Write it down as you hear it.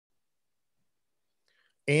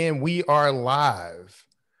And we are live.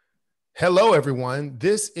 Hello, everyone.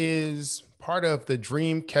 This is part of the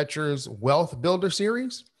DreamCatchers Wealth Builder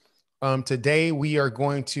series. Today, we are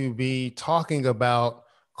going to be talking about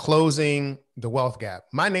closing the wealth gap.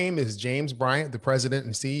 My name is James Bryant, the president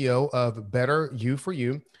and CEO of Better You for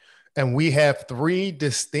You. And we have three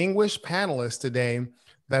distinguished panelists today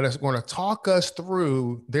that is going to talk us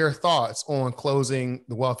through their thoughts on closing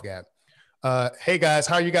the wealth gap. Hey, guys,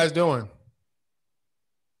 how are you guys doing?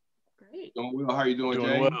 Great. Doing well. How are you doing,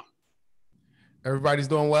 James? Well. Everybody's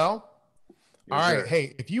doing well? Yes, All right. sir.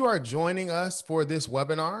 Hey, if you are joining us for this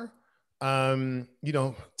webinar,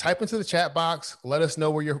 type into the chat box. Let us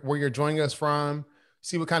know where you're joining us from.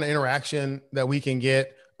 See what kind of interaction that we can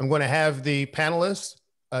get. I'm going to have the panelists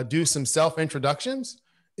do some self-introductions.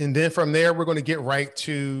 And then from there, we're going to get right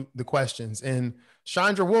to the questions. And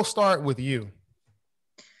Chandra, we'll start with you.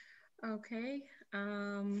 Okay.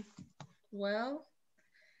 Well,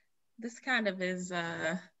 this kind of is,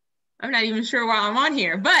 I'm not even sure why I'm on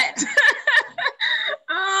here, but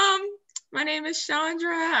my name is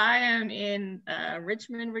Chandra. I am in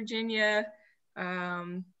Richmond, Virginia.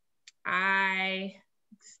 I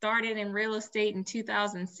started in real estate in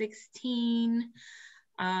 2016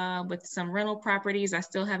 with some rental properties. I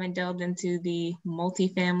still haven't delved into the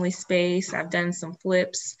multifamily space. I've done some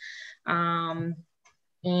flips. And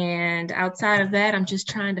outside of that, I'm just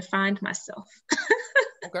trying to find myself.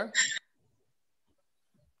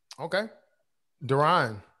 Okay.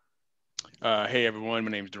 Duran. Hey everyone,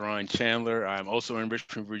 my name is Duran Chandler. I'm also in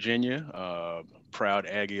Richmond, Virginia, proud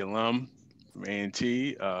Aggie alum from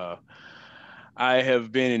A&T. I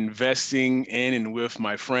have been investing in and with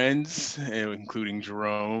my friends, including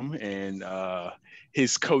Jerome and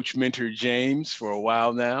his coach mentor James for a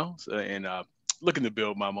while now, and looking to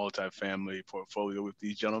build my multifamily portfolio with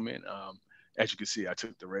these gentlemen. As you can see, I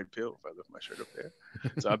took the red pill if I lift my shirt up there.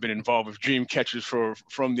 So I've been involved with DreamCatchers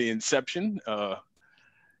from the inception.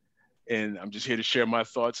 And I'm just here to share my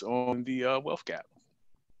thoughts on the wealth gap.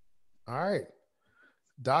 All right.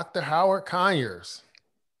 Dr. Howard Conyers.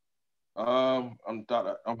 I'm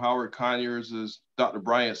Howard Conyers. As Dr.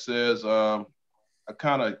 Bryant says, I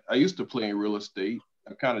used to play in real estate.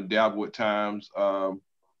 I kind of dabble at times. I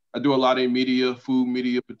do a lot in media, food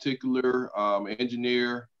media in particular,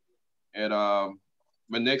 engineer. And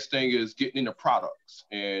my next thing is getting into products,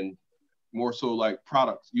 and more so like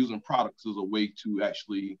using products as a way to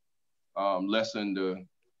actually lessen the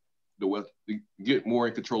wealth, get more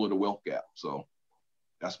in control of the wealth gap. So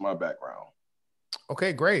that's my background.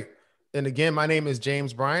 Okay, great. And again, my name is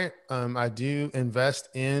James Bryant. I do invest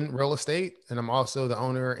in real estate, and I'm also the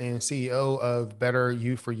owner and CEO of Better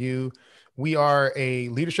You for You. We are a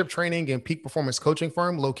leadership training and peak performance coaching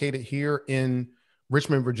firm located here in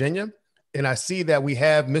Richmond, Virginia. And I see that we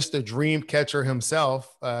have Mr. Dreamcatcher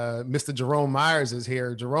himself, Mr. Jerome Myers is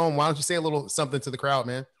here. Jerome, why don't you say a little something to the crowd,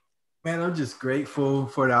 man? Man, I'm just grateful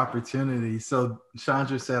for the opportunity. So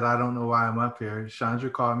Chandra said, I don't know why I'm up here. Chandra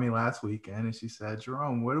called me last weekend and she said,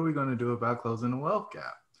 Jerome, what are we going to do about closing the wealth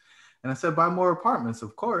gap? And I said, buy more apartments,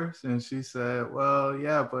 of course. And she said, well,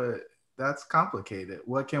 yeah, but that's complicated.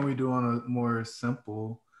 What can we do on a more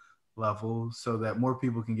simple level so that more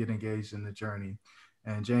people can get engaged in the journey?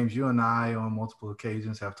 And James, you and I on multiple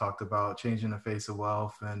occasions have talked about changing the face of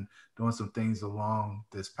wealth and doing some things along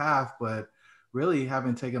this path, but really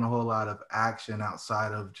haven't taken a whole lot of action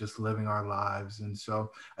outside of just living our lives. And so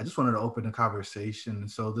I just wanted to open the conversation. And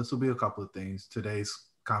so this will be a couple of things. Today's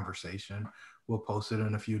conversation, we'll post it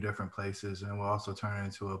in a few different places, and we'll also turn it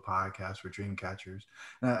into a podcast for DreamCatchers.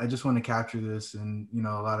 And I just want to capture this. And, a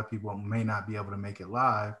lot of people may not be able to make it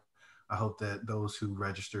live. I hope that those who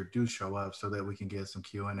registered do show up so that we can get some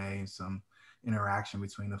Q&A and some interaction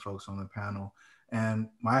between the folks on the panel. And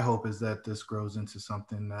my hope is that this grows into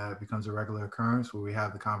something that becomes a regular occurrence where we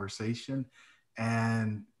have the conversation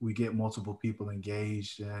and we get multiple people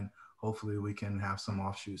engaged, and hopefully we can have some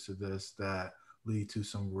offshoots of this that lead to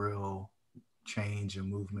some real change and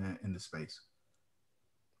movement in the space.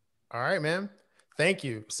 All right, man. Thank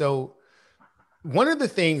you. So one of the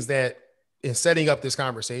things that in setting up this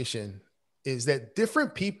conversation is that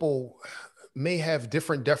different people may have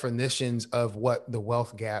different definitions of what the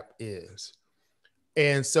wealth gap is.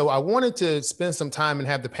 And so I wanted to spend some time and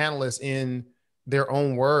have the panelists in their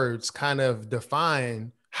own words kind of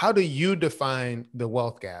define, how do you define the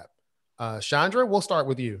wealth gap? Chandra, we'll start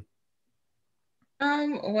with you.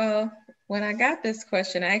 Well, when I got this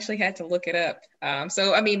question, I actually had to look it up.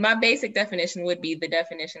 My basic definition would be the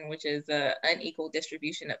definition, which is an unequal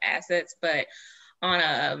distribution of assets. But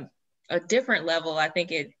on a different level, I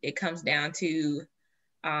think it comes down to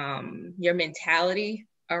your mentality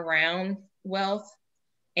around wealth.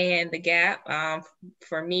 And the gap,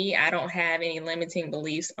 for me, I don't have any limiting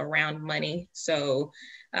beliefs around money. So,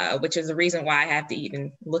 which is the reason why I have to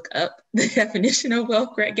even look up the definition of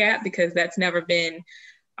wealth gap, because that's never been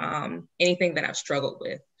anything that I've struggled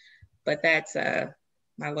with. But that's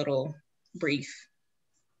my little brief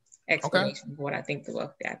explanation of what I think the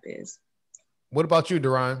wealth gap is. What about you,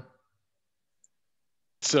 Duran?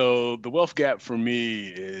 So the wealth gap for me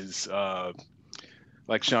is,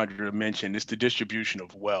 like Chandra mentioned, it's the distribution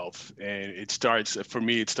of wealth. And it starts, for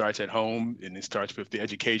me, it starts at home, and it starts with the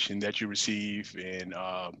education that you receive and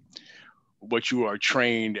what you are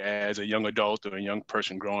trained as a young adult or a young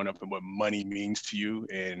person growing up, and what money means to you,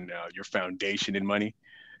 and your foundation in money,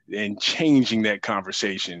 and changing that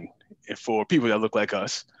conversation for people that look like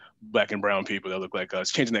us, Black and brown people that look like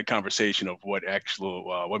us, changing that conversation of what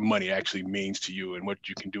what money actually means to you and what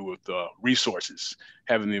you can do with resources,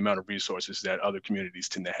 having the amount of resources that other communities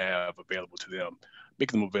tend to have available to them,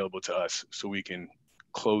 making them available to us so we can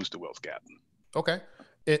close the wealth gap. Okay.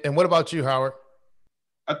 And what about you, Howard?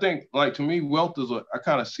 I think, like, to me, wealth is I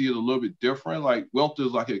kind of see it a little bit different. Like, wealth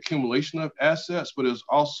is like an accumulation of assets, but it's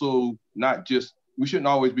also not just, we shouldn't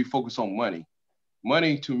always be focused on money.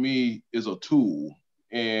 Money to me is a tool.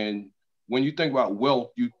 And when you think about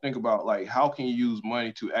wealth, you think about, like, how can you use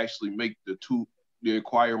money to actually make the tool, to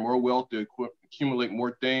acquire more wealth, to accumulate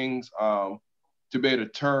more things, to be able to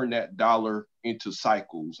turn that dollar into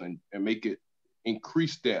cycles and make it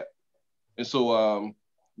increase that. And so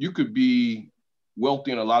you could be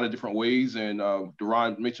wealthy in a lot of different ways. And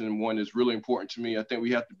Duran mentioned one that's really important to me. I think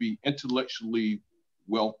we have to be intellectually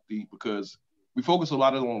wealthy, because we focus a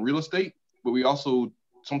lot on real estate, but we also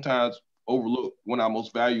sometimes overlook one of our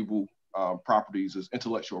most valuable properties is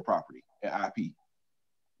intellectual property and IP,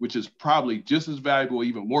 which is probably just as valuable,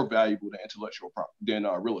 even more valuable than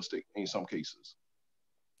real estate in some cases.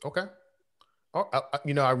 Okay.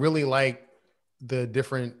 I really like the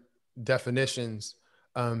different definitions.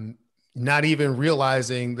 Not even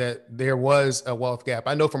realizing that there was a wealth gap.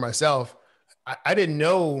 I know for myself, I didn't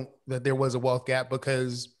know that there was a wealth gap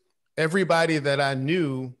because everybody that I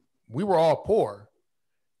knew, we were all poor.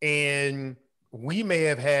 And we may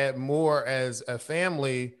have had more as a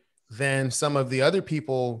family than some of the other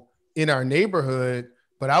people in our neighborhood,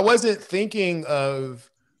 but I wasn't thinking of,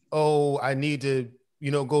 oh, I need to,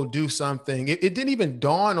 go do something. It didn't even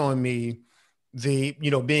dawn on me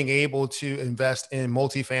being able to invest in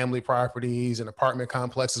multifamily properties and apartment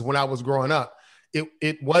complexes when I was growing up.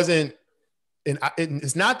 It wasn't,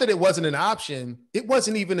 it's not that it wasn't an option. It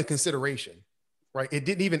wasn't even a consideration, right? It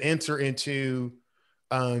didn't even enter into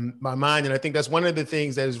my mind. And I think that's one of the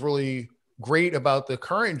things that is really great about the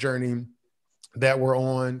current journey that we're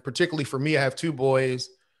on, particularly for me. I have two boys,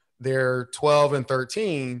 they're 12 and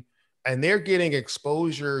 13, and they're getting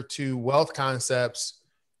exposure to wealth concepts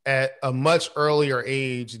at a much earlier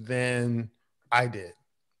age than I did.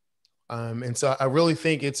 And so I really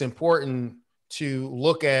think it's important to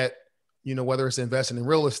look at, whether it's investing in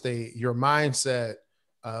real estate, your mindset,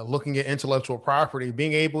 looking at intellectual property,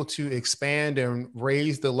 being able to expand and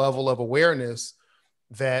raise the level of awareness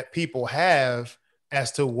that people have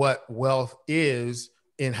as to what wealth is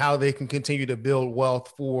and how they can continue to build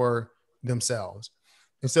wealth for themselves.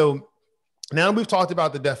 And so now we've talked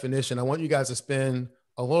about the definition, I want you guys to spend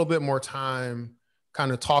a little bit more time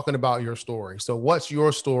kind of talking about your story. So what's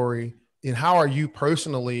your story and how are you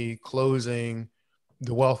personally closing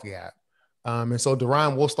the wealth gap? And so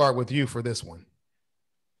Duran, we'll start with you for this one.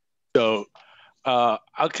 So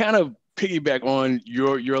I'll kind of piggyback on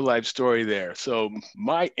your life story there. So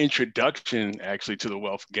my introduction actually to the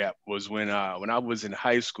wealth gap was when I was in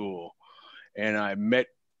high school, and I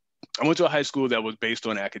went to a high school that was based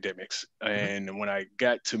on academics. And when I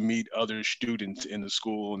got to meet other students in the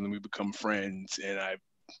school and then we become friends and I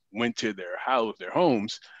went to their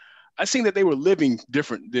homes, I seen that they were living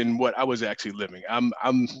different than what I was actually living.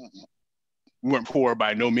 We weren't poor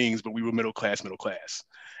by no means, but we were middle class.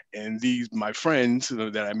 And my friends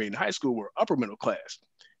that I made in high school were upper middle class.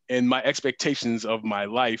 And my expectations of my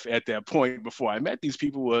life at that point before I met these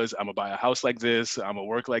people was, I'm gonna buy a house like this, I'm gonna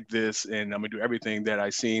work like this, and I'm gonna do everything that I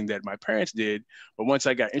seen that my parents did. But once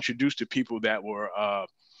I got introduced to people that were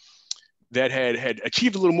that had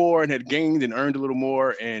achieved a little more and had gained and earned a little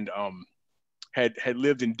more, and had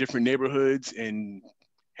lived in different neighborhoods and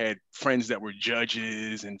had friends that were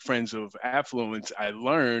judges and friends of affluence, I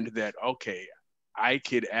learned that, okay, I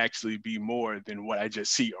could actually be more than what I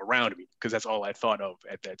just see around me, because that's all I thought of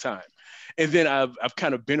at that time. And then I've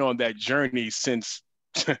kind of been on that journey since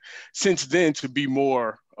then to be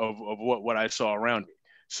more of what I saw around me.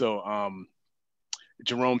 So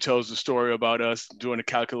Jerome tells the story about us doing a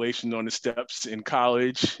calculation on the steps in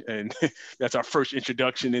college, and that's our first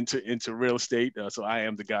introduction into real estate. So I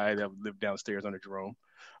am the guy that lived downstairs under Jerome.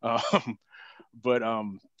 Um, but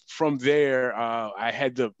from there,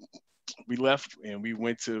 we left and we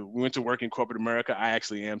went to work in corporate America. I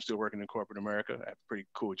actually am still working in corporate America. I have a pretty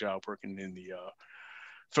cool job working in the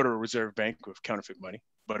Federal Reserve Bank with counterfeit money.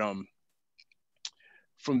 But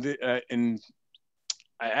and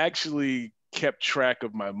I actually kept track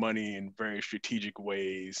of my money in very strategic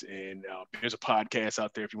ways. And there's a podcast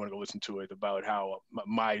out there if you want to go listen to it about how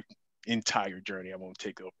my entire journey. I won't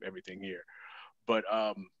take up everything here, but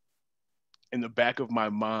in the back of my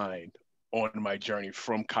mind on my journey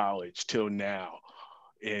from college till now,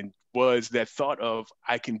 and was that thought of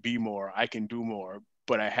I can be more, I can do more,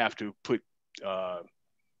 but I have to put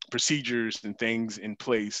procedures and things in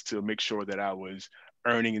place to make sure that I was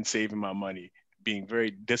earning and saving my money, being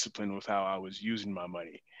very disciplined with how I was using my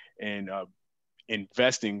money, and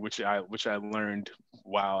investing, which I learned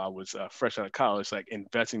while I was fresh out of college, like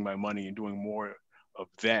investing my money and doing more of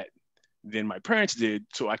that than my parents did,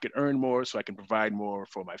 so I could earn more, so I can provide more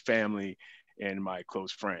for my family and my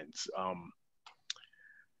close friends.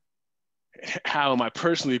 How am I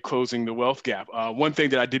personally closing the wealth gap? One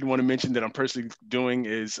thing that I didn't want to mention that I'm personally doing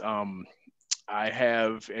is I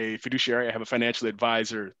have a fiduciary, I have a financial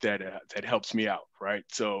advisor that helps me out, right?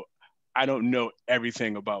 So I don't know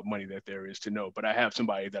everything about money that there is to know, but I have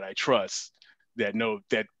somebody that I trust that know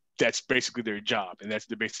that that's basically their job, and that's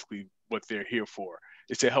basically what they're here for,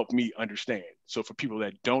 is to help me understand. So for people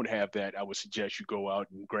that don't have that, I would suggest you go out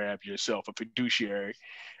and grab yourself a fiduciary.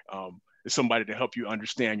 It's somebody to help you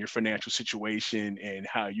understand your financial situation and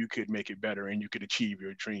how you could make it better and you could achieve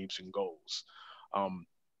your dreams and goals.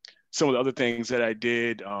 Some of the other things that I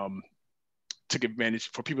did, took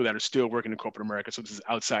advantage for people that are still working in corporate America. So this is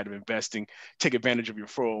outside of investing, take advantage of your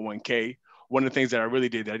 401k. One of the things that I really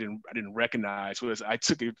did that I didn't recognize was I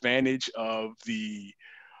took advantage of the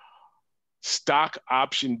stock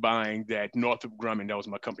option buying that Northrop Grumman, that was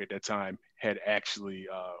my company at that time, had actually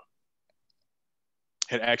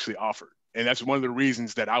offered. And that's one of the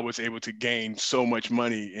reasons that I was able to gain so much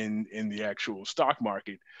money in the actual stock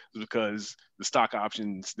market, because the stock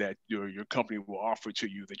options that your company will offer to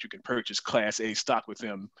you, that you can purchase Class A stock with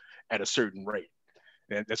them at a certain rate.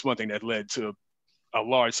 And that's one thing that led to a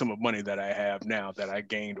large sum of money that I have now that I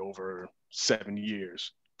gained over 7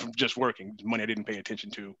 years from just working, money I didn't pay attention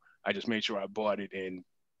to. I just made sure I bought it. And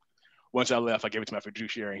once I left, I gave it to my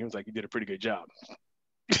fiduciary. He was like, "You did a pretty good job."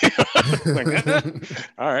 Like,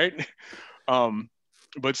 all right.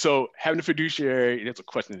 But so having a fiduciary, there's a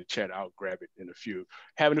question in the chat, I'll grab it in a few.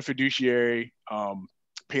 Having a fiduciary,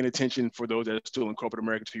 paying attention for those that are still in corporate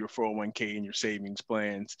America to your 401k and your savings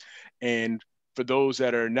plans. And for those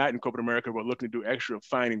that are not in corporate America, we're looking to do extra,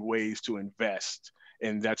 finding ways to invest.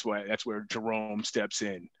 And that's where Jerome steps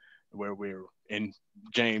in, and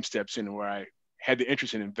James steps in, where I had the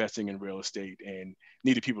interest in investing in real estate and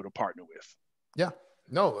needed people to partner with. Yeah,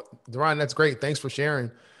 no, Deron, that's great. Thanks for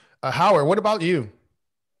sharing. Howard, what about you?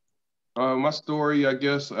 My story, I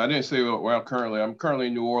guess, I didn't say where I'm currently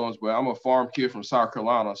in New Orleans, but I'm a farm kid from South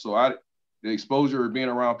Carolina. So the exposure of being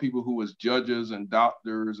around people who was judges and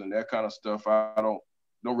doctors and that kind of stuff, I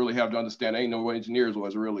don't really have to understand. I ain't know what engineers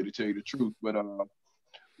was, really, to tell you the truth. But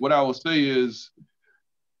what I will say is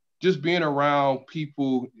just being around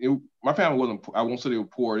people. My family wasn't, I won't say they were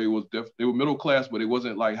poor. They were middle class, but it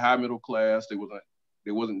wasn't like high middle class. They were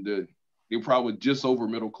probably just over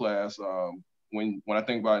middle class. When I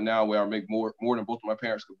think about it now, where I make more than both of my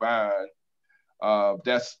parents combined,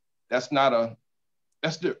 that's still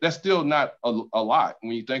not a lot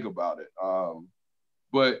when you think about it.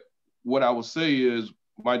 But what I will say is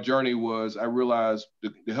my journey was, I realized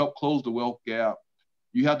to help close the wealth gap,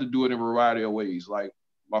 you have to do it in a variety of ways. Like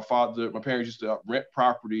my parents used to rent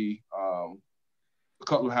property, a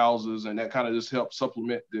couple of houses, and that kind of just helped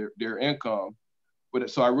supplement their income. But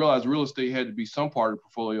so I realized real estate had to be some part of the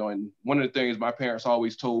portfolio. And one of the things my parents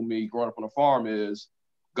always told me growing up on a farm is,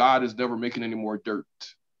 God is never making any more dirt.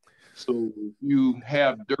 So if you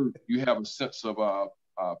have dirt, you have a sense of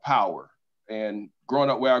power. And growing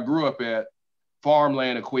up where I grew up at,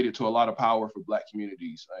 farmland equated to a lot of power for Black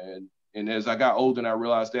communities. And as I got older and I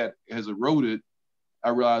realized that has eroded,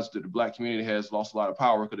 I realized that the Black community has lost a lot of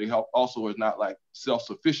power, because they also is not like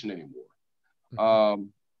self-sufficient anymore. Mm-hmm.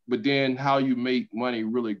 But then how you make money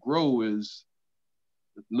really grow is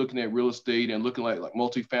looking at real estate and looking like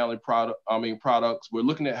multifamily products. We're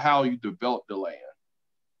looking at how you develop the land.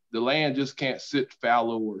 The land just can't sit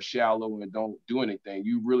fallow or shallow and don't do anything.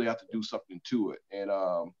 You really have to do something to it. And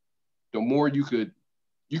the more you could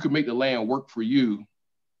make the land work for you,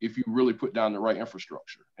 if you really put down the right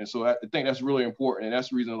infrastructure. And so I think that's really important. And that's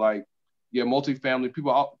the reason, like, yeah, multifamily,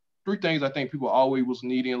 three things I think people always was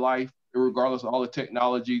needing in life, regardless of all the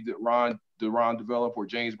technology that Ron developed or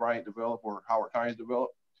James Bryant developed or Howard Hines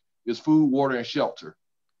developed, is food, water, and shelter.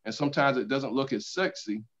 And sometimes it doesn't look as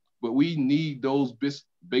sexy, but we need those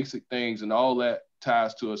basic things, and all that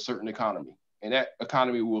ties to a certain economy. And that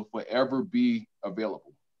economy will forever be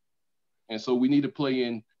available. And so we need to play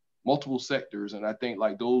in multiple sectors. And I think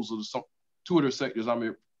like those are two of the sectors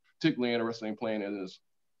I'm particularly interested in playing in is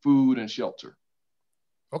food and shelter.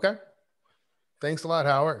 Okay. Thanks a lot,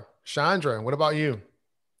 Howard. Chandra, what about you?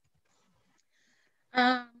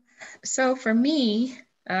 So for me,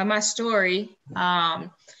 my story,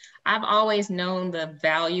 I've always known the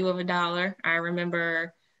value of $1. I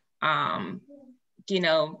remember,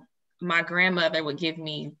 my grandmother would give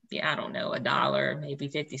me, I don't know, $1, maybe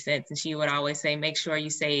 50 cents. And she would always say, make sure you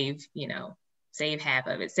save half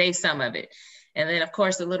of it, save some of it. And then of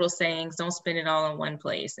course the little sayings, don't spend it all in one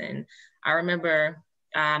place. And I remember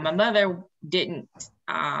my mother didn't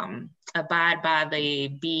abide by the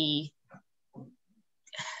be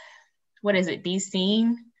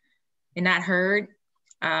seen and not heard.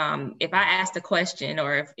 If I asked a question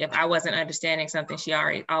or if I wasn't understanding something, she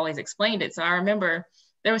always explained it. So I remember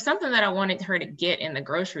there was something that I wanted her to get in the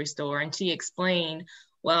grocery store, and she explained,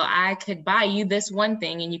 well, I could buy you this one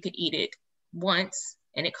thing and you could eat it once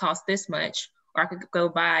and it costs this much, or I could go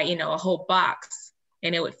buy, a whole box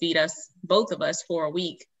and it would feed both of us for a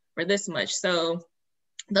week for this much. So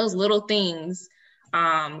those little things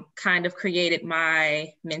kind of created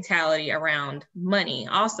my mentality around money.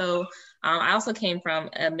 Also, I also came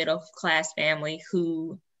from a middle class family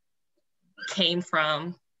who came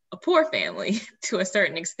from a poor family to a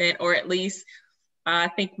certain extent, or at least I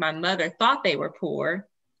think my mother thought they were poor,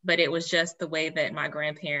 but it was just the way that my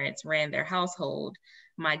grandparents ran their household.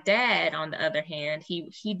 My dad, on the other hand,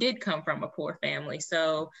 he did come from a poor family.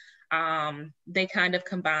 So they kind of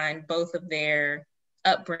combined both of their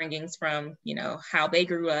upbringings from, how they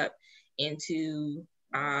grew up into,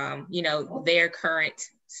 their current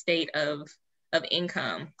state of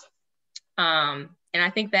income. And I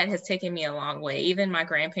think that has taken me a long way. Even my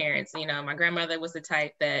grandparents, my grandmother was the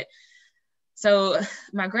type that, so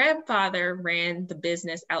my grandfather ran the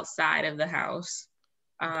business outside of the house.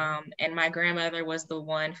 And my grandmother was the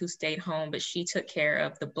one who stayed home, but she took care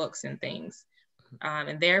of the books and things.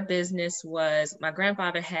 And their business was, my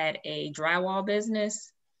grandfather had a drywall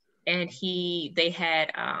business, and they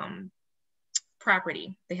had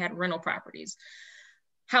property. They had rental properties.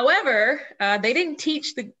 However, they didn't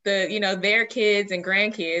teach their kids and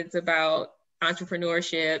grandkids about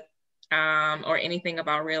entrepreneurship or anything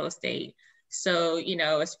about real estate. So,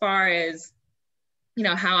 as far as,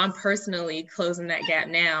 how I'm personally closing that gap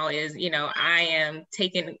now is, I am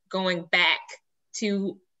going back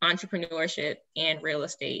to entrepreneurship and real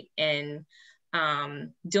estate and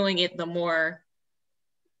doing it the more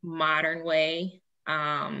modern way,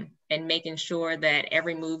 and making sure that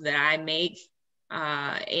every move that I make,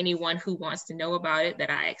 anyone who wants to know about it, that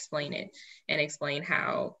I explain it and explain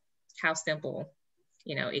how simple,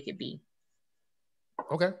 it could be.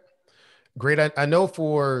 Okay, great. I know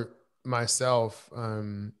for myself,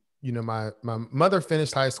 my mother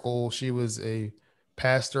finished high school. She was a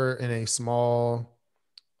pastor in a small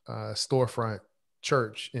storefront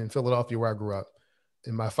church in Philadelphia where I grew up.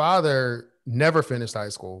 And my father never finished high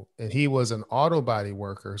school, and he was an auto body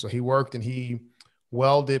worker. So he worked and he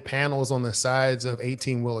welded panels on the sides of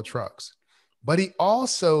 18-wheeler trucks. But he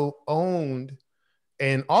also owned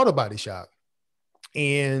an auto body shop.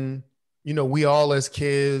 And, we all as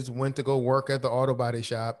kids went to go work at the auto body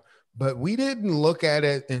shop, but we didn't look at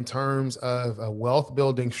it in terms of a wealth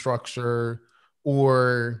building structure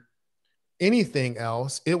or anything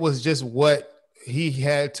else. It was just what he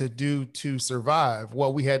had to do to survive,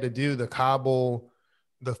 what we had to do to cobble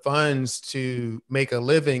the funds to make a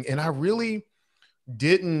living. And I really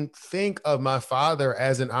didn't think of my father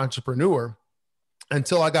as an entrepreneur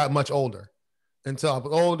until I got much older. Until I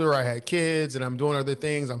was older, I had kids and I'm doing other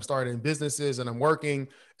things. I'm starting businesses and I'm working.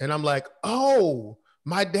 And I'm like, oh,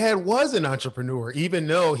 my dad was an entrepreneur, even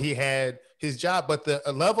though he had his job. But the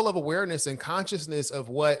level of awareness and consciousness of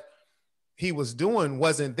what he was doing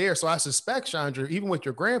wasn't there. So I suspect, Chandra, even with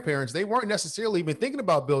your grandparents, they weren't necessarily even thinking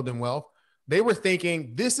about building wealth. They were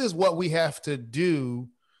thinking, this is what we have to do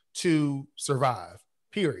to survive,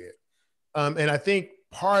 period. And I think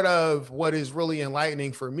part of what is really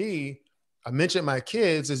enlightening for me, I mentioned my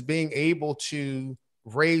kids, is being able to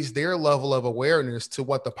raise their level of awareness to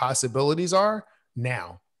what the possibilities are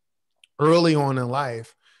now, early on in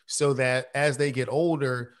life, so that as they get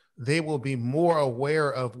older, they will be more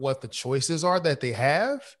aware of what the choices are that they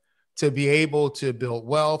have to be able to build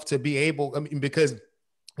wealth, to be able, I mean, because,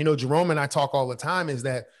 you know, Jerome and I talk all the time is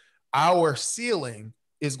that our ceiling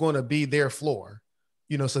is going to be their floor,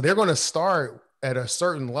 you know, so they're going to start at a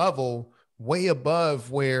certain level way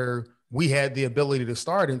above where we had the ability to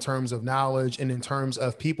start in terms of knowledge and in terms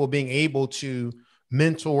of people being able to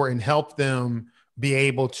mentor and help them be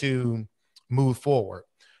able to move forward.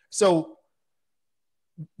 So,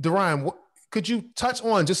 Dorian, could you touch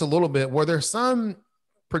on just a little bit? Were there some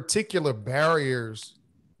particular barriers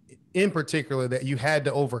in particular that you had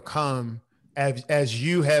to overcome as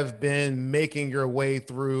you have been making your way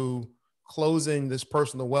through closing this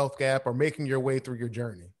personal wealth gap or making your way through your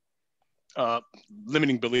journey?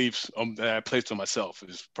 Limiting beliefs that I placed on myself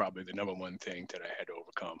is probably the number one thing that I had to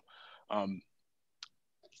overcome.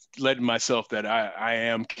 Letting myself that I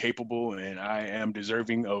am capable and I am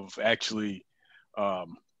deserving of actually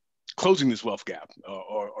closing this wealth gap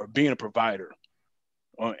or being a provider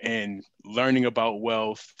and learning about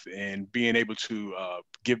wealth and being able to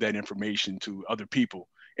give that information to other people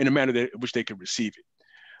in a manner that which they can receive it.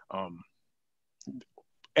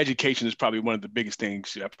 Education is probably one of the biggest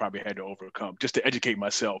things I probably had to overcome, just to educate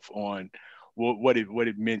myself on what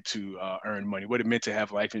it meant to earn money, what it meant to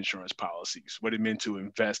have life insurance policies, what it meant to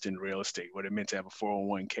invest in real estate, what it meant to have a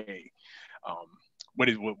 401k, what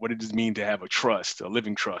does it mean to have a trust, a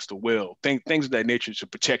living trust, a will, things of that nature to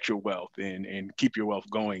protect your wealth and keep your wealth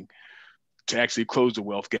going, to actually close the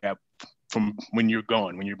wealth gap from when you're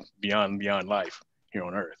gone, when you're beyond life here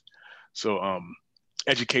on earth. So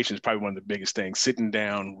education is probably one of the biggest things. Sitting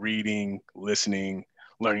down, reading, listening,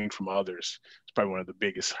 learning from others is probably one of the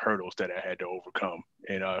biggest hurdles that I had to overcome.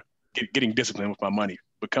 And getting disciplined with my money,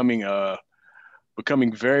 becoming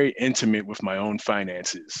very intimate with my own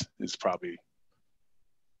finances is probably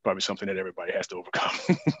something that everybody has to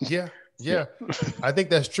overcome. Yeah. I think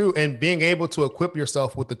that's true. And being able to equip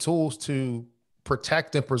yourself with the tools to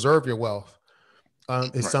protect and preserve your wealth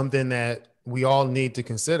is something that we all need to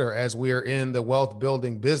consider as we are in the wealth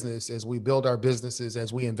building business, as we build our businesses,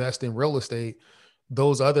 as we invest in real estate.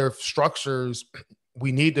 Those other structures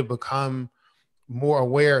we need to become more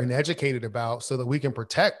aware and educated about so that we can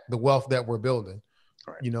protect the wealth that we're building.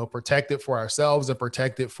 You know, protect it for ourselves and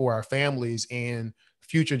protect it for our families and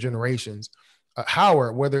future generations.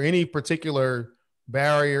 Howard, were there any particular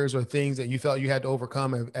barriers or things that you felt you had to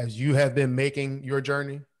overcome as you have been making your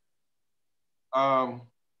journey?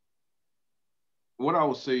 What I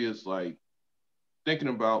would say is like thinking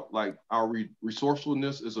about like our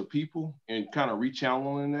resourcefulness as a people and kind of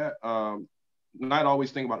rechanneling that. Not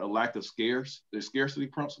always think about the lack of the scarcity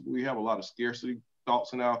principle. We have a lot of scarcity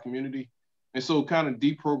thoughts in our community. And so kind of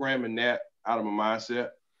deprogramming that out of my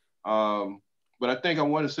mindset. But I think I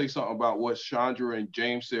want to say something about what Chandra and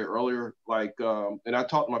James said earlier. Like, and I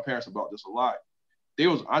talked to my parents about this a lot. They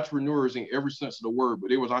was entrepreneurs in every sense of the word, but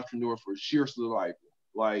they was entrepreneurs for sheer survival.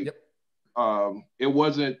 Like, it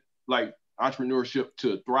wasn't like entrepreneurship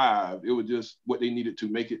to thrive. It was just what they needed to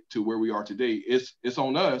make it to where we are today. It's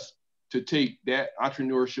on us to take that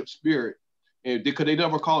entrepreneurship spirit, and because they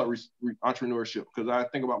never call it entrepreneurship. Because I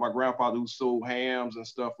think about my grandfather who sold hams and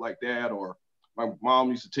stuff like that, or my mom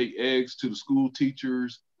used to take eggs to the school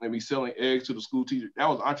teachers and be selling eggs to the school teachers. That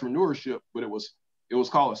was entrepreneurship, but it was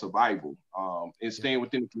called survival and staying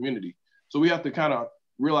within the community. So we have to kind of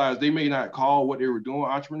realize they may not call what they were doing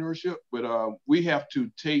entrepreneurship, but we have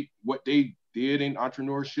to take what they did in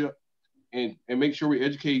entrepreneurship and make sure we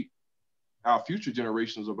educate our future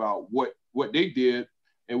generations about what they did,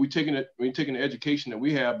 and we taking the education that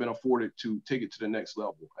we have been afforded to take it to the next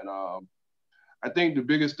level. And I think the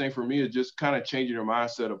biggest thing for me is just kind of changing your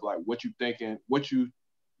mindset of like what you thinking, what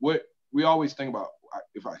we always think about,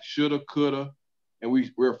 if I shoulda, coulda, and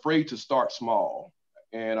we're afraid to start small.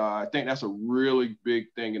 And I think that's a really big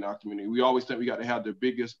thing in our community. We always think we got to have the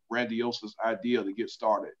biggest, grandiose idea to get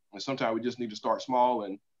started. And sometimes we just need to start small,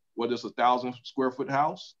 and whether it's 1,000 square foot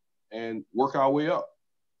house, and work our way up.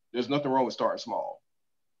 There's nothing wrong with starting small.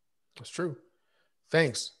 That's true.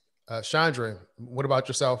 Thanks. Chandra, what about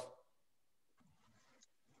yourself?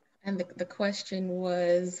 And the question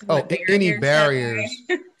was, any barriers?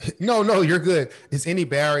 No, you're good. Is any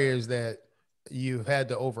barriers that you've had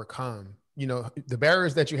to overcome? You know, the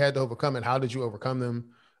barriers that you had to overcome, and how did you overcome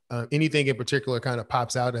them? Anything in particular kind of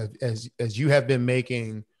pops out as you have been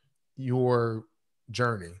making your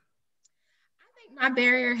journey? I think my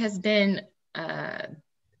barrier has been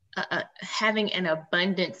having an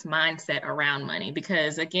abundance mindset around money,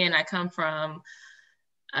 because again, I come from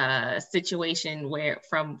situation where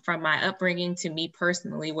from my upbringing to me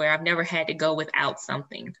personally, where I've never had to go without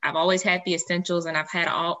something. I've always had the essentials, and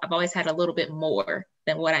I've always had a little bit more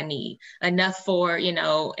than what I need, enough for, you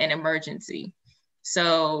know, an emergency.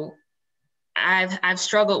 So I've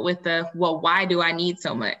struggled with well, why do I need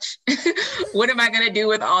so much? What am I going to do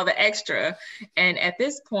with all the extra? And at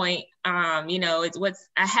this point, you know,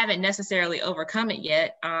 I haven't necessarily overcome it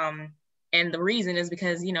yet. And the reason is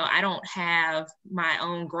because, you know, I don't have my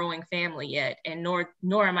own growing family yet, and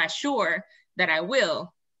nor am I sure that I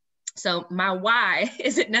will. So my why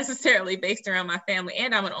isn't necessarily based around my family,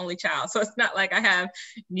 and I'm an only child. So it's not like I have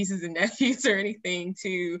nieces and nephews or anything to,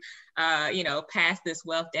 you know, pass this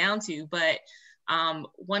wealth down to. But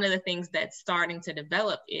one of the things that's starting to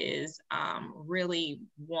develop is really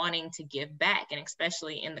wanting to give back. And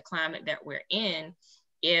especially in the climate that we're in,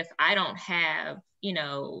 if I don't have, you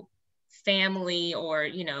know, family or,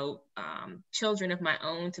 you know, children of my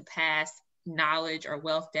own to pass knowledge or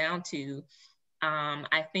wealth down to,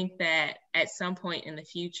 I think that at some point in the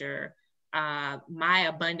future, my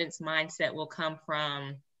abundance mindset will come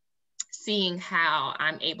from seeing how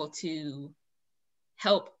I'm able to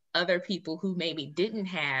help other people who maybe didn't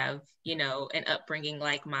have, you know, an upbringing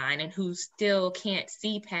like mine, and who still can't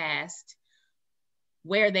see past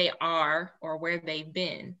where they are or where they've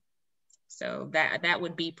been. So that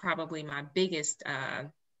would be probably my biggest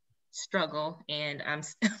struggle, and I'm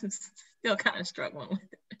still kind of struggling with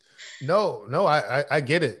it. No, I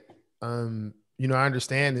get it. You know, I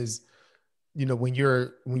understand is, you know, when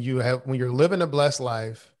you're living a blessed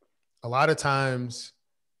life, a lot of times,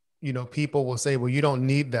 you know, people will say, well, you don't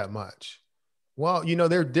need that much. Well, you know,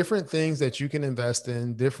 there are different things that you can invest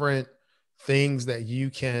in, different things that you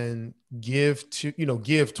can give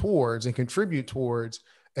towards and contribute towards.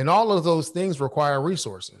 And all of those things require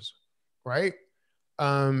resources, right?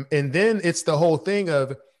 And then it's the whole thing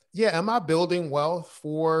of, yeah, am I building wealth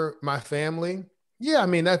for my family? Yeah, I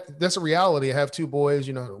mean, that's a reality. I have 2 boys,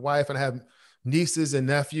 you know, a wife, and I have nieces and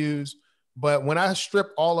nephews. But when I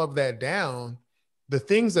strip all of that down, the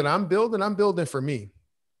things that I'm building for me.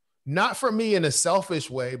 Not for me in a selfish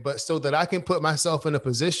way, but so that I can put myself in a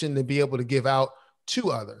position to be able to give out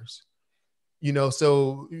to others. You know,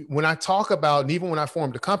 so when I talk about, and even when I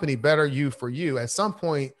formed a company, Better You for You, at some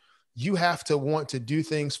point, you have to want to do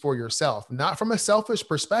things for yourself, not from a selfish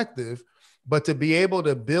perspective, but to be able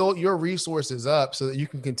to build your resources up so that you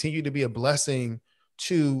can continue to be a blessing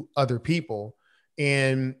to other people.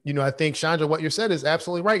 And, you know, I think, Chandra, what you said is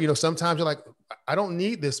absolutely right. You know, sometimes you're like, I don't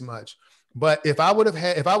need this much. But if I would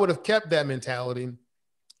have kept that mentality,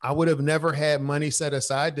 I would have never had money set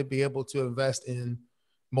aside to be able to invest in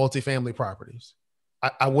multifamily properties.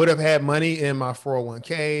 I would have had money in my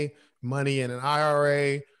 401k, money in an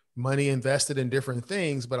IRA, money invested in different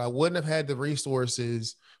things, but I wouldn't have had the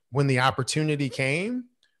resources when the opportunity came.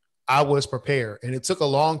 I was prepared, and it took a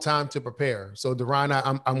long time to prepare. So,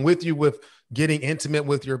 Deron, I'm with you with getting intimate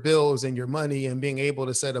with your bills and your money, and being able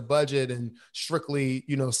to set a budget and strictly,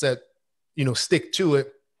 you know, stick to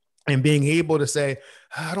it, and being able to say,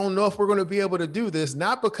 I don't know if we're going to be able to do this,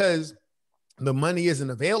 not because the money isn't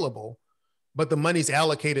available, but the money's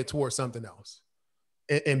allocated towards something else.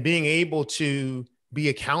 And being able to be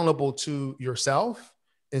accountable to yourself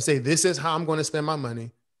and say, this is how I'm going to spend my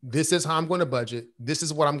money. This is how I'm going to budget. This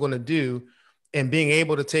is what I'm going to do. And being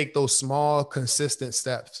able to take those small, consistent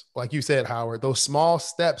steps. Like you said, Howard, those small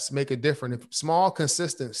steps make a difference. If small,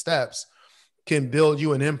 consistent steps can build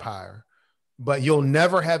you an empire, but you'll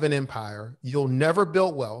never have an empire. You'll never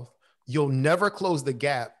build wealth. You'll never close the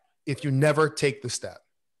gap if you never take the step.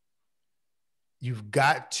 You've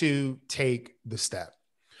got to take the step.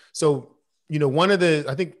 So, you know, one of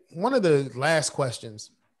the last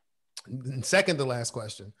questions, second to last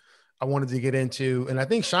question I wanted to get into, and I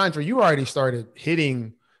think, Chandra, you already started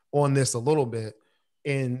hitting on this a little bit.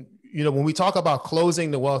 And, you know, when we talk about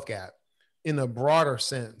closing the wealth gap in a broader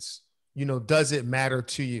sense, you know, does it matter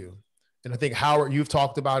to you? And I think, Howard, you've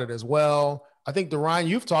talked about it as well. I think, Deron,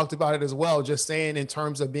 you've talked about it as well, just saying in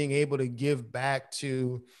terms of being able to give back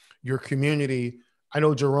to your community. I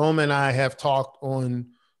know Jerome and I have talked on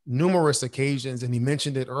numerous occasions, and he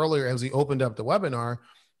mentioned it earlier as we opened up the webinar.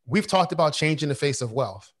 We've talked about changing the face of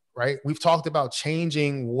wealth, right? We've talked about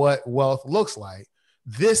changing what wealth looks like.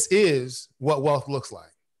 This is what wealth looks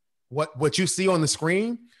like. What you see on the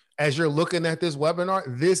screen as you're looking at this webinar,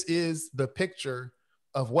 this is the picture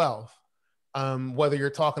of wealth. Whether you're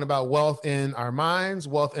talking about wealth in our minds,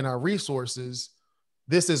 wealth in our resources,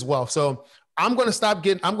 this is wealth. So I'm going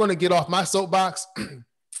to get off my soapbox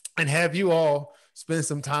and have you all spend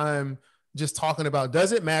some time just talking about,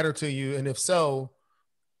 does it matter to you? And if so,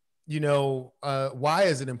 why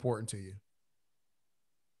is it important to you?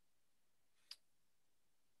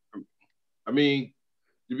 I mean,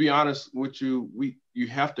 to be honest with you, you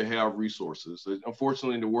have to have resources.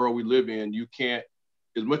 Unfortunately, in the world we live in, you can't,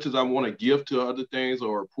 as much as I want to give to other things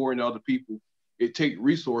or pour into other people, it takes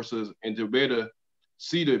resources, and to be able to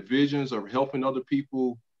see the visions of helping other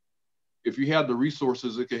people, if you have the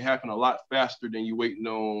resources, it can happen a lot faster than you waiting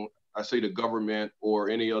on, I say, the government or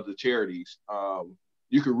any other charities.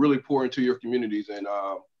 You could really pour into your communities, and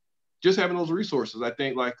just having those resources. I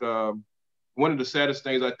think like one of the saddest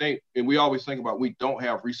things I think, and we always think about, we don't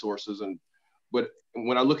have resources, but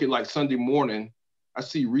when I look at like Sunday morning, I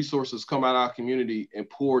see resources come out of our community and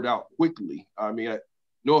poured out quickly. I mean,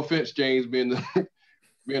 no offense, James, being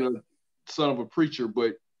being a son of a preacher,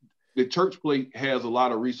 but the church plate has a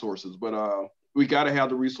lot of resources, but we got to have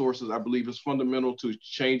the resources. I believe it's fundamental to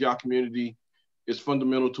change our community. It's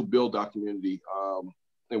fundamental to build our community.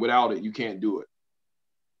 And without it, you can't do it.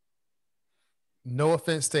 No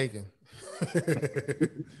offense taken.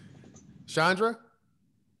 Chandra?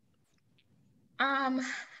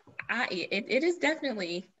 It is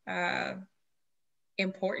definitely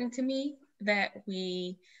important to me that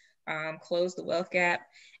we close the wealth gap.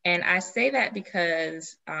 And I say that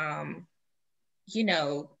because,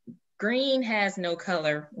 green has no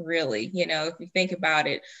color, really, if you think about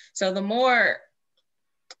it. So the more,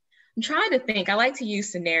 I'm trying to think, I like to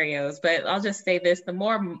use scenarios, but I'll just say this, the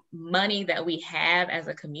more money that we have as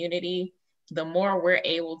a community, the more we're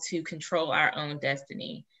able to control our own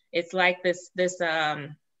destiny. It's like this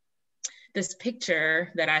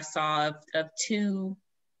picture that I saw of two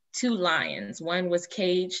lions. One was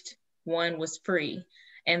caged, one was free.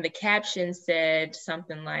 And the caption said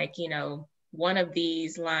something like, one of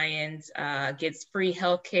these lions gets free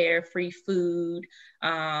healthcare, free food,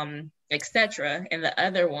 etc. And the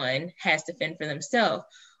other one has to fend for themselves.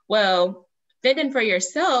 Well, fending for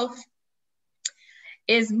yourself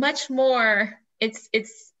is much more, it's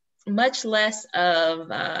much less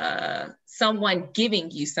of someone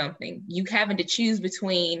giving you something. You having to choose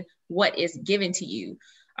between what is given to you.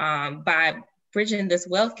 By bridging this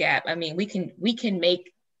wealth gap, I mean, we can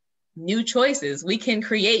make new choices. We can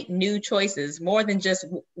create new choices, more than just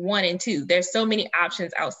 1 and 2. There's so many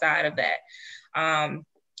options outside of that.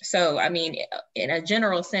 So, I mean, in a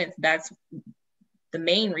general sense, that's the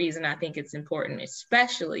main reason I think it's important,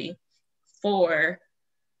 especially for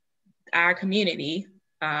our community,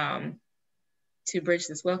 to bridge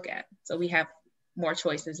this wealth gap. So we have more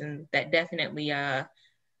choices, and that definitely are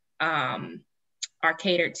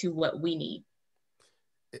catered to what we need.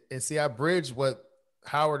 And see, I bridge what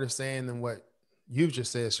Howard is saying and what you've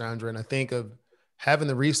just said, Chandra, and I think of having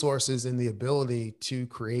the resources and the ability to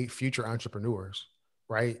create future entrepreneurs,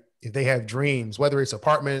 right? If they have dreams, whether it's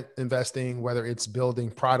apartment investing, whether it's building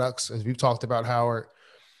products, as we've talked about, Howard,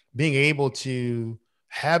 being able to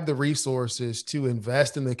have the resources to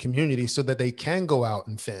invest in the community so that they can go out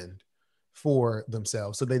and fend for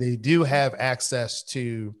themselves, so that they do have access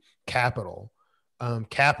to capital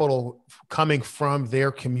coming from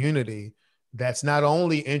their community that's not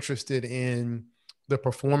only interested in the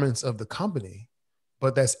performance of the company,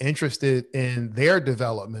 but that's interested in their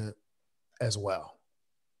development as well.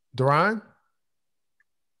 Duran?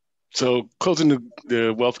 So closing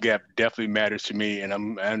the wealth gap definitely matters to me.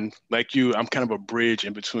 And like you, I'm kind of a bridge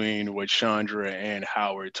in between what Chandra and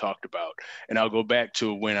Howard talked about. And I'll go back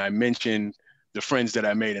to when I mentioned the friends that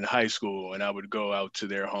I made in high school, and I would go out to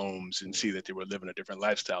their homes and see that they were living a different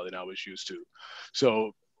lifestyle than I was used to.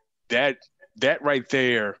 So that right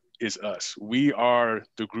there is us. We are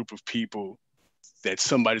the group of people that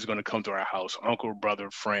somebody's going to come to our house, uncle, brother,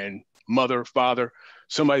 friend, mother, father,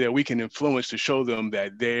 somebody that we can influence to show them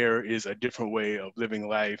that there is a different way of living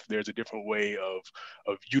life. There's a different way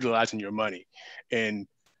of utilizing your money. And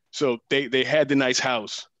so they had the nice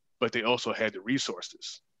house, but they also had the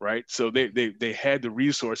resources, right? So they had the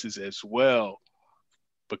resources as well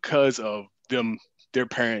because of them, their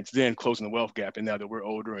parents then closing the wealth gap. And now that we're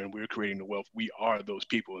older and we're creating the wealth, we are those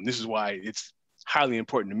people. And this is why it's highly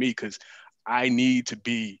important to me, because I need to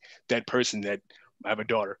be that person. That I have a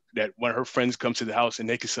daughter that when her friends come to the house and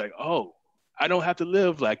they can say, oh, I don't have to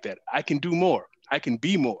live like that. I can do more. I can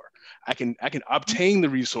be more. I can obtain the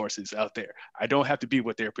resources out there. I don't have to be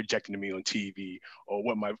what they're projecting to me on TV, or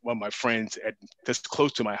what my friends that's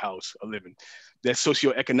close to my house are living. That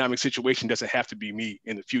socioeconomic situation doesn't have to be me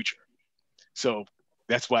in the future. So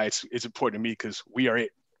that's why it's important to me, because we are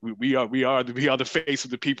it. We are the face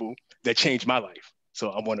of the people that changed my life. So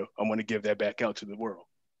I want to give that back out to the world.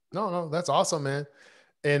 No, that's awesome, man.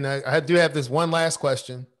 And I do have this one last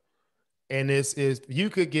question. And this is, you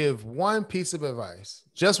could give one piece of advice,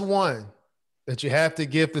 just one, that you have to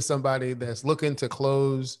give to somebody that's looking to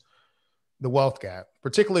close the wealth gap,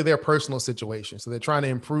 particularly their personal situation. So they're trying to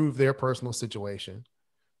improve their personal situation.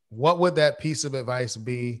 What would that piece of advice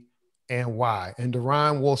be and why? And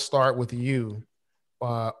Deron, we'll start with you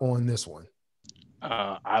on this one.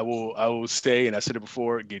 I will say, and I said it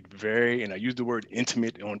before, and I use the word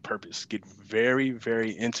intimate on purpose. Get very,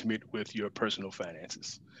 very intimate with your personal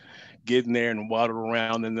finances. Get in there and waddle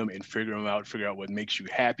around in them and figure them out. Figure out what makes you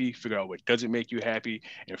happy. Figure out what doesn't make you happy,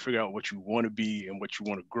 and figure out what you want to be and what you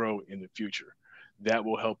want to grow in the future. That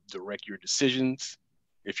will help direct your decisions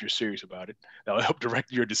if you're serious about it. That will help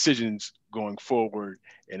direct your decisions going forward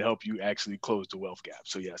and help you actually close the wealth gap.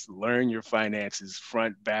 So yes, learn your finances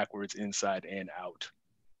front, backwards, inside, and out.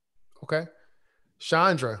 Okay.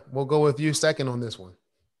 Chandra, we'll go with you second on this one.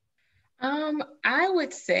 I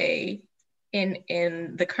would say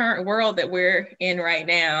in the current world that we're in right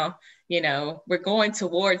now, we're going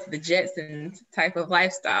towards the Jetsons type of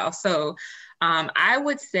lifestyle. So I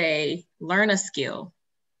would say learn a skill.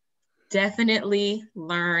 Definitely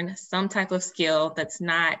learn some type of skill that's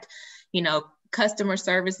not, customer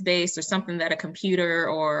service based or something that a computer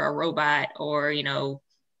or a robot or,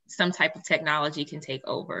 some type of technology can take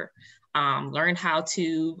over. Learn how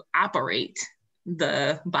to operate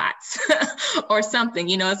the bots or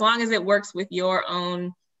something, as long as it works with your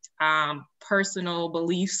own personal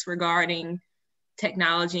beliefs regarding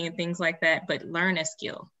technology and things like that, but learn a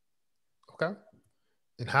skill. Okay.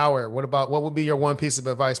 And Howard, what would be your one piece of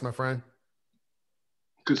advice, my friend?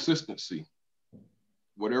 Consistency.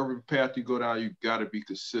 Whatever path you go down, you got to be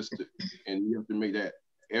consistent, and you have to make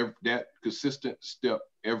that consistent step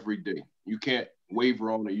every day. You can't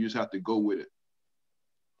waver on it. You just have to go with it.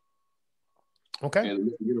 Okay. And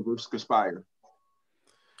let the universe conspire.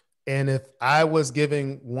 And if I was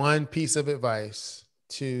giving one piece of advice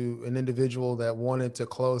to an individual that wanted to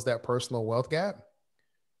close that personal wealth gap,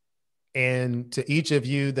 and to each of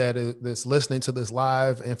you that's listening to this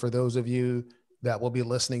live, and for those of you that will be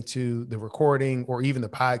listening to the recording or even the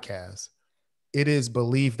podcast, it is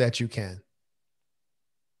believe that you can.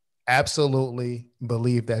 Absolutely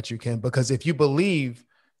believe that you can. Because if you believe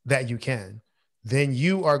that you can, then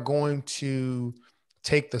you are going to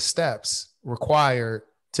take the steps required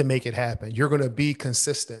to make it happen. You're going to be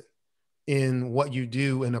consistent in what you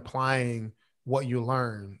do and applying what you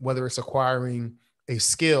learn, whether it's acquiring a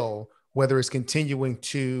skill, whether it's continuing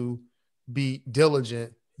to be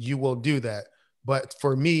diligent, you will do that. But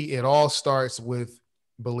for me, it all starts with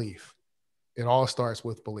belief. It all starts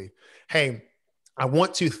with belief. Hey, I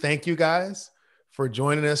want to thank you guys for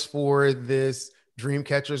joining us for this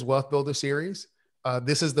DreamCatchers Wealth Builder series.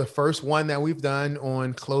 This is the first one that we've done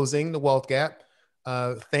on closing the wealth gap.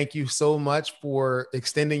 Thank you so much for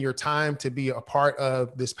extending your time to be a part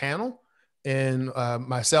of this panel. And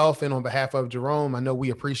myself, and on behalf of Jerome, I know we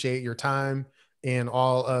appreciate your time and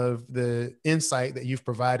all of the insight that you've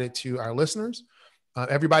provided to our listeners.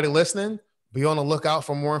 Everybody listening, be on the lookout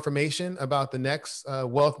for more information about the next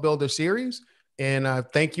Wealth Builder series. And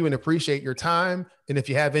thank you and appreciate your time. And if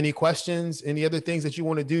you have any questions, any other things that you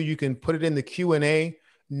want to do, you can put it in the Q&A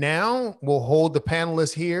now. We'll hold the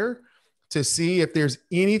panelists here to see if there's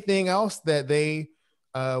anything else that they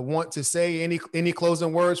want to say. Any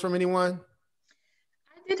closing words from anyone?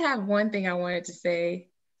 I did have one thing I wanted to say.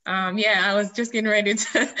 I was just getting ready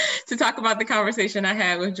to talk about the conversation I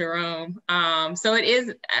had with Jerome. So it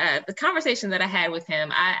is the conversation that I had with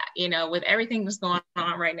him. With everything that's going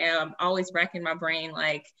on right now, I'm always racking my brain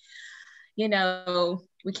like,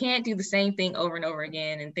 we can't do the same thing over and over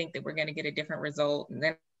again and think that we're going to get a different result. And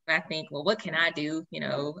then I think, well, what can I do?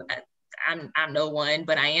 I'm no one,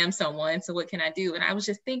 but I am someone. So what can I do? And I was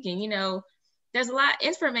just thinking, there's a lot.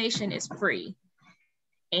 Information is free,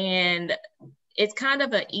 and it's kind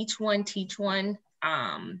of a each one teach one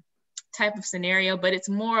type of scenario, but it's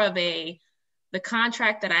more of the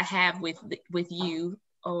contract that I have with you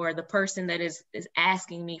or the person that is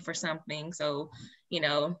asking me for something. So,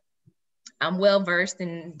 I'm well versed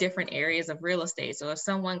in different areas of real estate. So if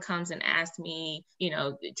someone comes and asks me,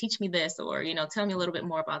 teach me this, or, tell me a little bit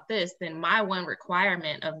more about this, then my one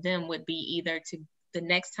requirement of them would be either to the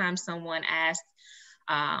next time someone asks,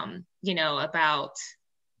 about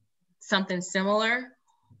something similar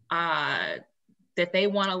that they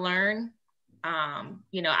want to learn,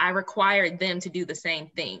 I require them to do the same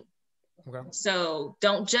thing. Okay. So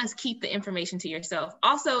don't just keep the information to yourself.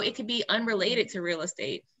 Also, it could be unrelated to real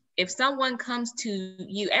estate. If someone comes to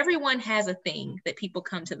you, everyone has a thing that people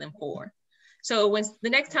come to them for. So when the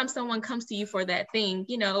next time someone comes to you for that thing,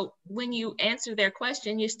 when you answer their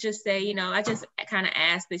question, you just say, I just kind of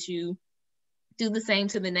ask that you do the same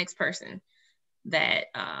to the next person that,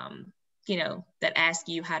 that asks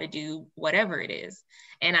you how to do whatever it is.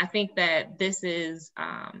 And I think that this is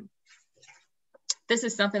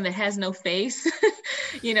something that has no face.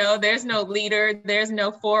 There's no leader, there's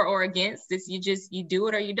no for or against. It's you do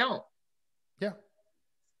it or you don't. Yeah.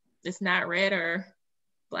 It's not red or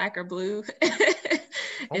black or blue.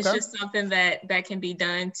 It's just something that can be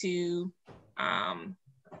done to,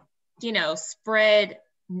 spread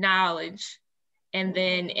knowledge, and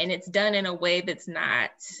it's done in a way that's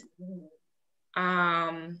not,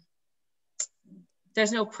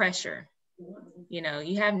 there's no pressure.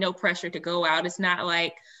 You have no pressure to go out. It's not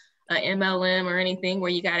like a MLM or anything where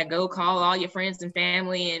you got to go call all your friends and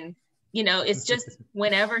family. And, it's just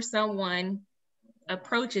whenever someone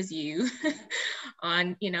approaches you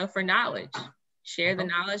on, for knowledge, share the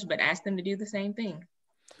knowledge, but ask them to do the same thing.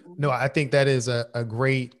 No, I think that is a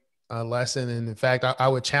great lesson. And in fact, I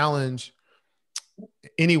would challenge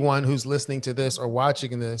anyone who's listening to this or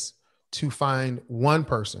watching this to find one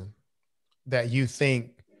person that you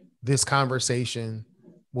think this conversation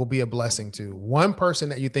will be a blessing to. One person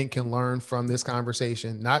that you think can learn from this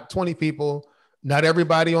conversation, not 20 people, not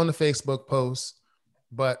everybody on the Facebook post,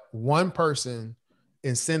 but one person,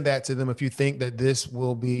 and send that to them if you think that this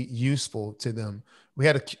will be useful to them. We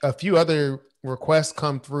had a few other requests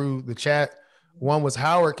come through the chat. One was,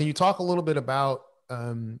 Howard, can you talk a little bit about,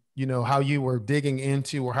 how you were digging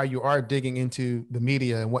into, or how you are digging into the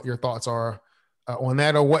media, and what your thoughts are on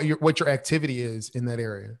that, or what your activity is in that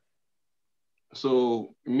area?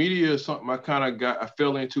 So media is something I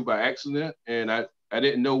fell into by accident, and I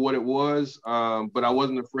didn't know what it was, but I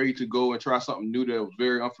wasn't afraid to go and try something new that was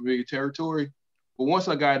very unfamiliar territory. But once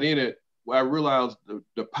I got in it, I realized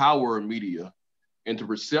the power of media and the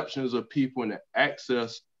perceptions of people and the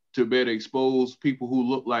access to better expose people who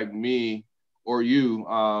look like me or you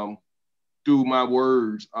through my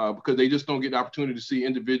words, because they just don't get the opportunity to see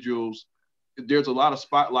individuals. There's a lot of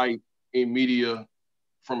spotlight in media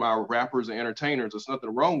from our rappers and entertainers. There's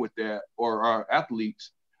nothing wrong with that, or our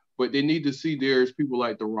athletes, but they need to see there's people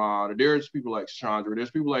like Deron, or there's people like Chandra,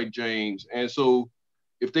 there's people like James. And so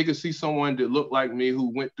if they could see someone that looked like me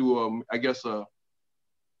who went through,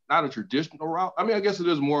 not a traditional route. I mean, I guess it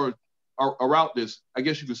is more a route that's, I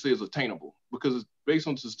guess you could say, is attainable, because it's based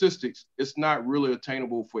on statistics. It's not really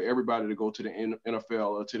attainable for everybody to go to the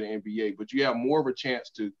NFL or to the NBA, but you have more of a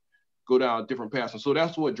chance to go down different paths. And so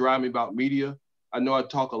that's what drives me about media. I know I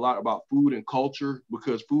talk a lot about food and culture,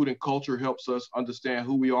 because food and culture helps us understand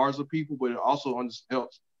who we are as a people, but it also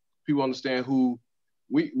helps people understand who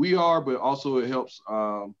we are, but also it helps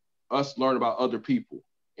us learn about other people.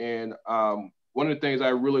 And one of the things I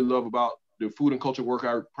really love about the food and culture work,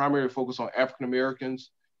 I primarily focus on African Americans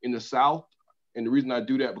in the South. And the reason I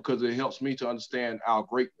do that, because it helps me to understand our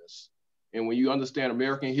greatness. And when you understand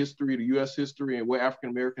American history, the US history, and what African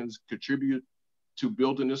Americans contribute to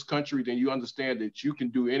building this country, then you understand that you can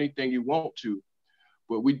do anything you want to.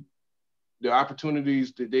 But the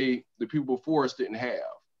opportunities that the people before us didn't have.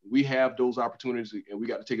 We have those opportunities, and we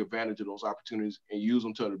got to take advantage of those opportunities and use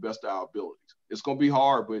them to the best of our abilities. It's going to be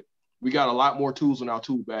hard, but we got a lot more tools in our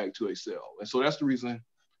tool bag to excel. And so that's the reason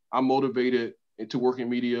I'm motivated into working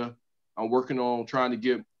media. I'm working on trying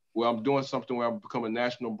to I'm doing something where I'm become a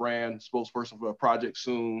national brand spokesperson for a project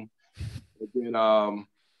soon. And then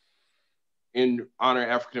in honor of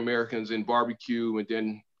African Americans in barbecue. And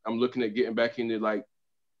then I'm looking at getting back into like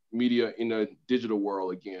media in the digital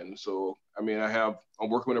world again. So, I mean, I'm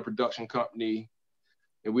working with a production company,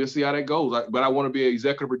 and we'll see how that goes. But I want to be an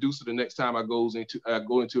executive producer the next time I go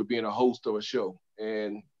into being a host of a show.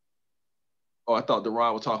 And I thought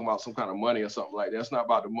Deron was talking about some kind of money or something like that. It's not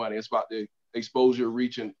about the money. It's about the exposure,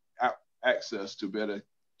 reach, and access to better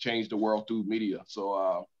change the world through media.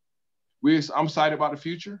 So I'm excited about the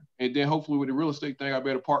future. And then hopefully with the real estate thing, I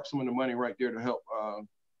better park some of the money right there to help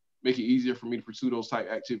make it easier for me to pursue those type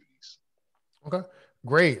activities. Okay,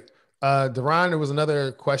 great. Deron, there was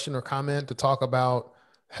another question or comment to talk about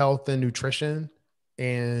health and nutrition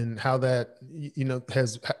and how that,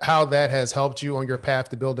 has helped you on your path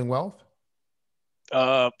to building wealth.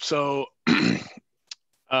 So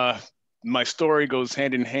my story goes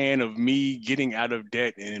hand in hand of me getting out of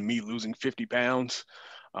debt and me losing 50 pounds.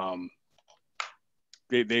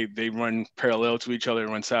 They run parallel to each other,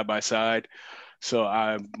 run side by side. So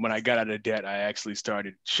when I got out of debt, I actually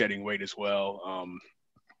started shedding weight as well.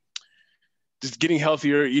 Just getting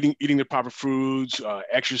healthier, eating the proper foods,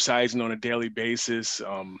 exercising on a daily basis.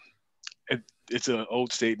 It's an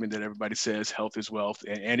old statement that everybody says health is wealth,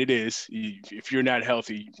 and it is. If you're not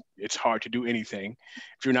healthy, it's hard to do anything.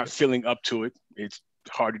 If you're not feeling up to it, it's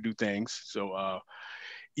hard to do things. So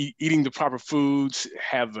eating the proper foods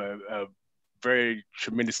have a very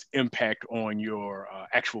tremendous impact on your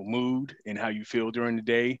actual mood and how you feel during the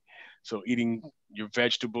day. So eating your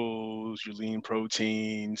vegetables, your lean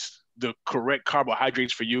proteins, the correct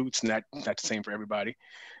carbohydrates for you. It's not the same for everybody.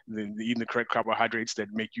 Eating the correct carbohydrates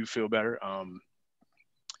that make you feel better.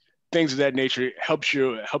 Things of that nature helps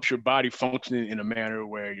your body function in a manner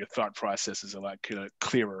where your thought process is a lot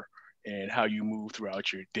clearer, and how you move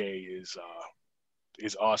throughout your day is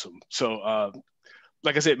awesome. So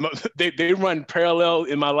like I said, they run parallel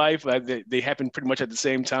in my life. They happen pretty much at the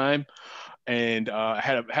same time, and I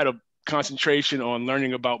had a concentration on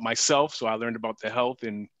learning about myself. So I learned about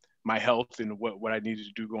my health and what I needed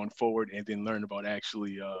to do going forward, and then learn about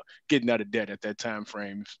actually getting out of debt at that time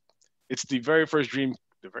frame. It's the very first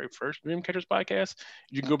DreamCatchers podcast.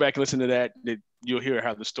 You can go back and listen to that. You'll hear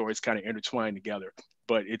how the stories kind of intertwine together.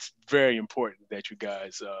 But it's very important that you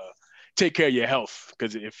guys take care of your health,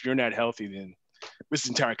 because if you're not healthy, then this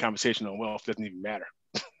entire conversation on wealth doesn't even matter.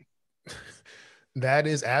 That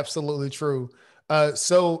is absolutely true.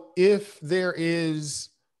 So if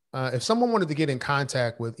someone wanted to get in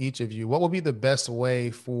contact with each of you, what would be the best way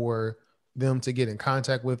for them to get in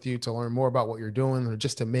contact with you, to learn more about what you're doing, or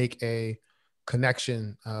just to make a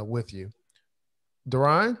connection with you?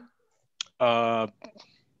 Duran?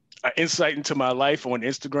 Insight into my life on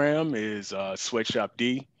Instagram is Sweatshop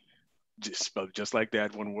D, just spelled just like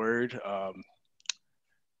that, one word. I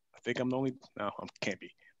think I'm the only, no, I can't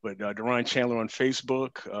be, but Duran Chandler on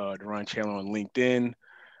Facebook, Duran Chandler on LinkedIn.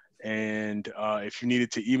 And if you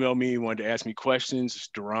needed to email me, wanted to ask me questions, it's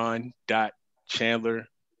duran.chandler,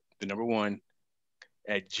 the number 1,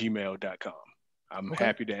 at gmail.com. I'm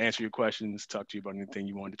happy to answer your questions, talk to you about anything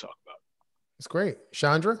you wanted to talk about. That's great.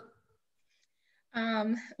 Chandra?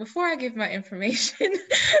 Before I give my information,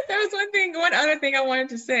 there was one other thing I wanted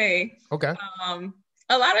to say. Okay.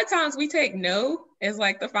 A lot of times we take no as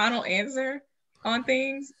like the final answer on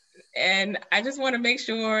things. And I just want to make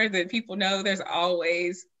sure that people know there's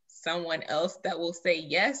always someone else that will say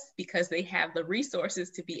yes, because they have the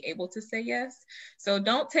resources to be able to say yes. So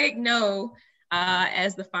don't take no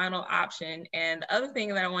as the final option. And the other thing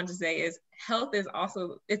that I wanted to say is health is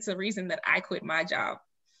also, it's a reason that I quit my job.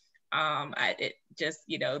 It just,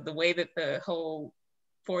 the way that the whole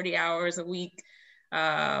 40 hours a week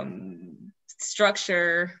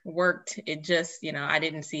structure worked, it just, I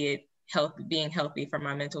didn't see it being healthy for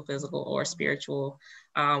my mental, physical, or spiritual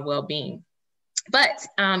well-being. But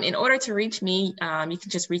in order to reach me, you can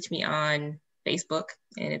just reach me on Facebook,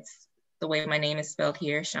 and it's the way my name is spelled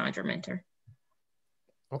here, Chandra Mentor.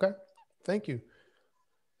 Okay, thank you.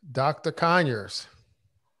 Dr. Conyers.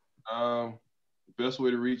 Best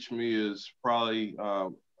way to reach me is probably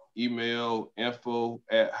email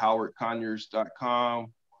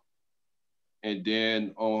info@howardconyers.com, and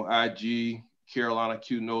then on IG, Carolina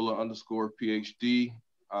Q Nola _PhD.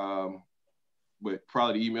 But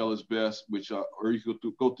probably the email is best, or you can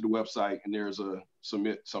go to the website, and there's a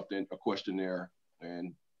question there,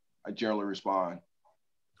 and I generally respond.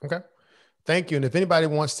 Okay. Thank you. And if anybody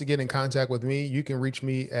wants to get in contact with me, you can reach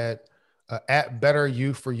me at Better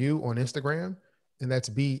You for You on Instagram. And that's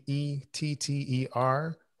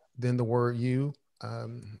BETTER, then the word you,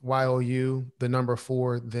 YOU, the number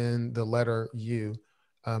 4, then the letter U.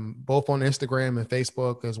 Both on Instagram and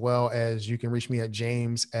Facebook, as well as you can reach me at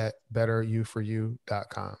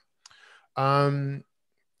james@betteryouforyou.com.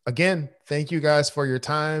 Again, thank you guys for your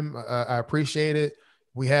time. I appreciate it.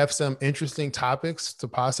 We have some interesting topics to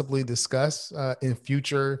possibly discuss in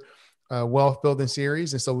future wealth building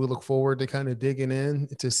series. And so we look forward to kind of digging in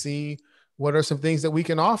to see what are some things that we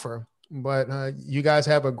can offer. But you guys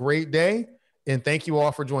have a great day, and thank you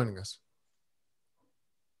all for joining us.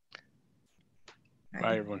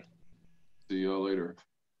 Bye, everyone. See you all later.